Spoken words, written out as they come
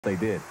they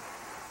did.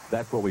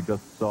 That's what we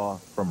just saw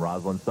from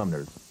Rosalind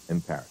Sumner's in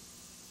Paris.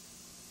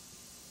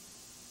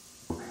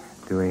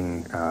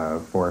 Doing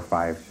 4 or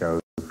 5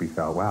 shows, we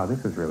felt, wow,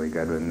 this is really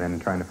good. And then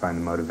trying to find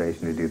the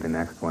motivation to do the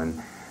next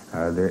one,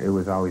 it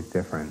was always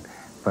different.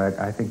 But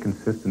I think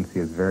consistency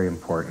is very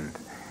important.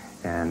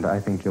 And I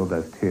think Jill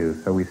does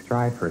too. So we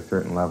strive for a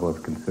certain level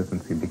of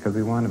consistency because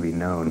we want to be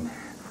known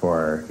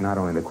for not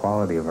only the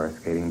quality of our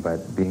skating,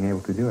 but being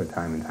able to do it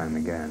time and time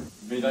again.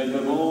 Médaille de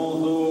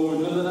bronze aux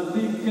Jeux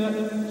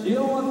Olympiques,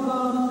 Jill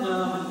Watson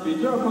and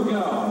Peter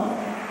Oppegard.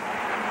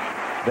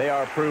 They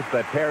are proof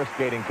that pair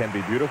skating can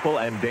be beautiful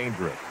and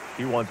dangerous.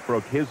 She once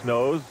broke his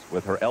nose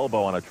with her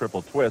elbow on a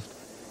triple twist.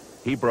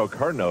 He broke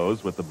her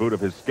nose with the boot of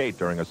his skate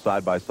during a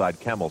side-by-side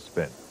camel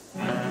spin.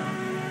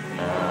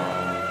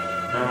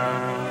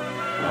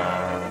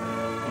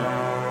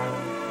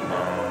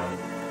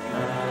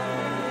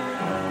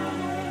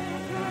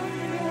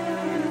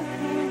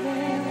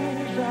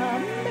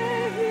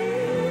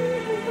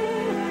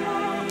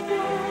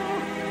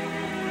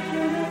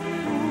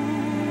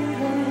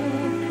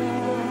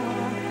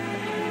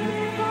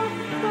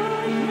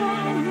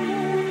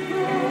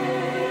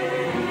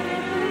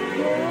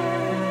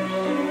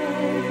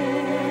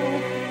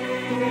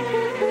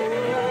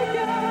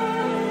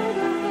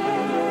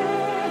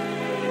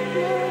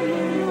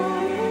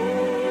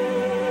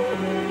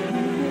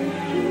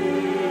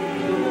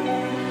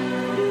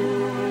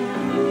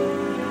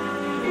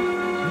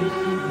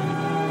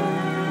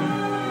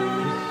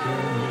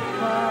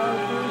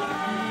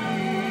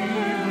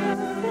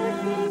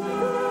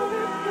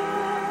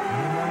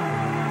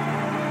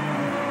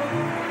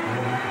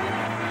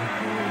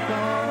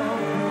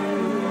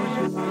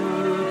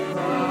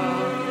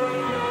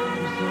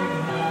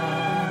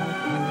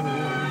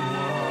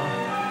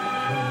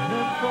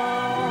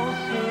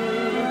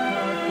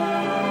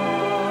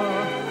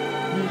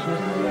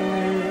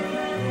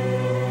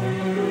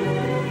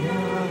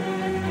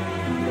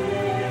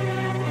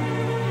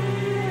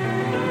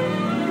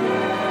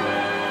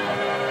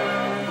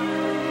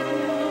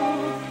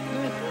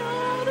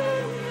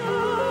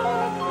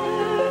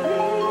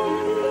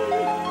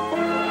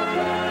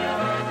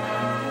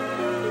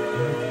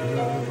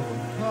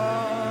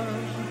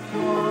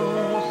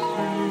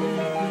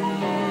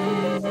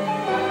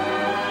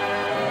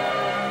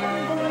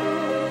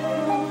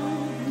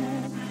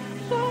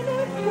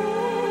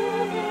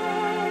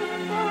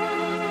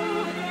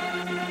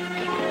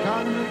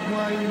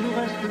 Calme-toi, il nous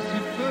reste si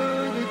peu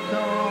de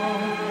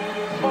temps,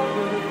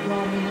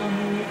 mon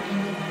amour,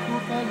 qu'il ne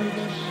faut pas le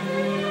gâcher.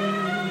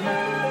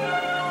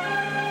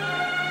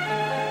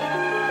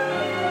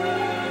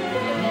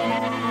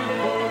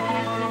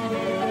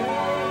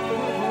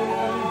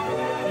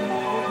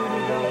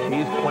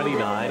 He's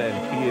 29 and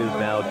she is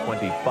now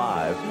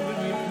 25.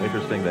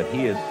 Interesting that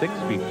he is 6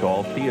 feet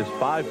tall, she is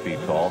 5 feet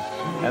tall.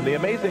 And the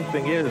amazing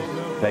thing is,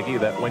 Peggy,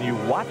 that when you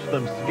watch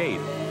them skate,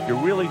 you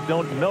really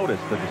don't notice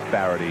the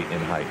disparity in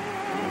height.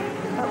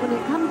 But when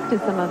it comes to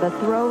some of the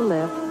throw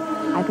lifts,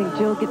 I think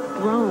Jill gets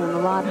thrown a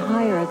lot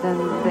higher than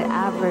the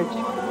average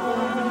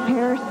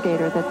pair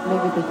skater that's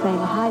maybe the same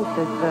height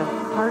as the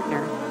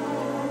partner.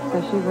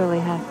 So she really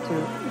has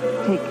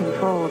to take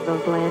control of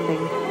those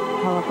landings,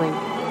 probably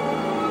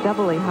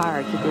doubly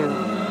hard to do.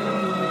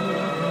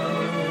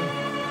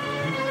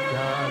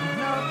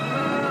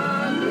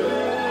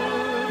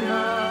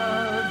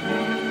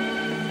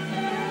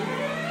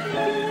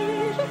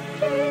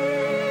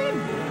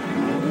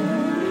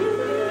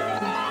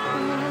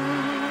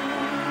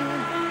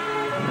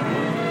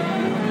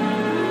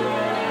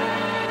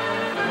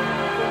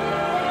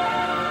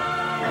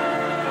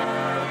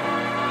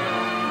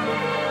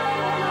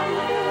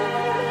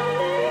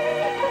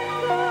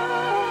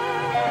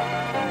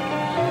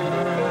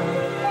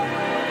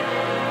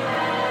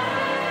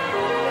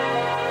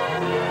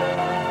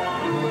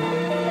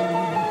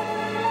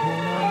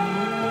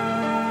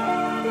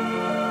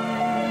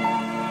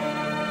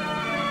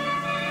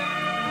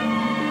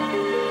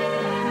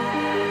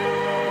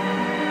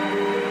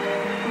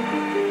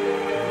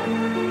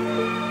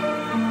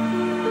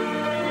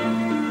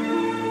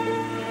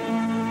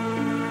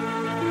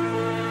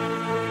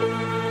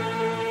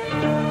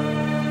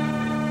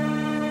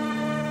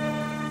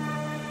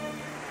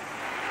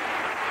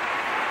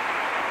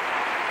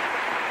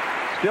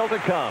 Still to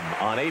come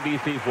on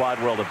ABC's Wide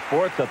World of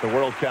Sports at the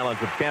World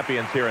Challenge of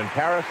Champions here in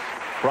Paris,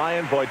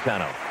 Brian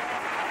Boitano.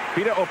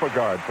 Peter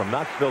Oppegard from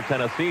Knoxville,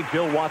 Tennessee,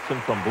 Jill Watson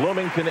from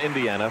Bloomington,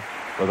 Indiana,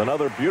 with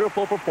another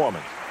beautiful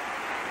performance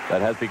that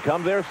has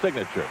become their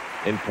signature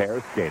in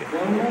pair skating.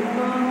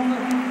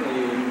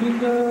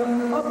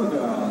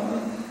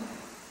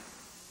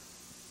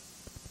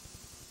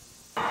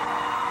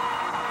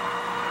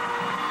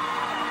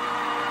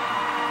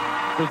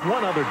 There's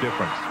one other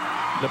difference.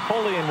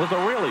 Napoleon was a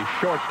really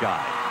short guy,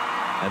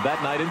 and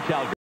that night in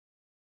Calgary,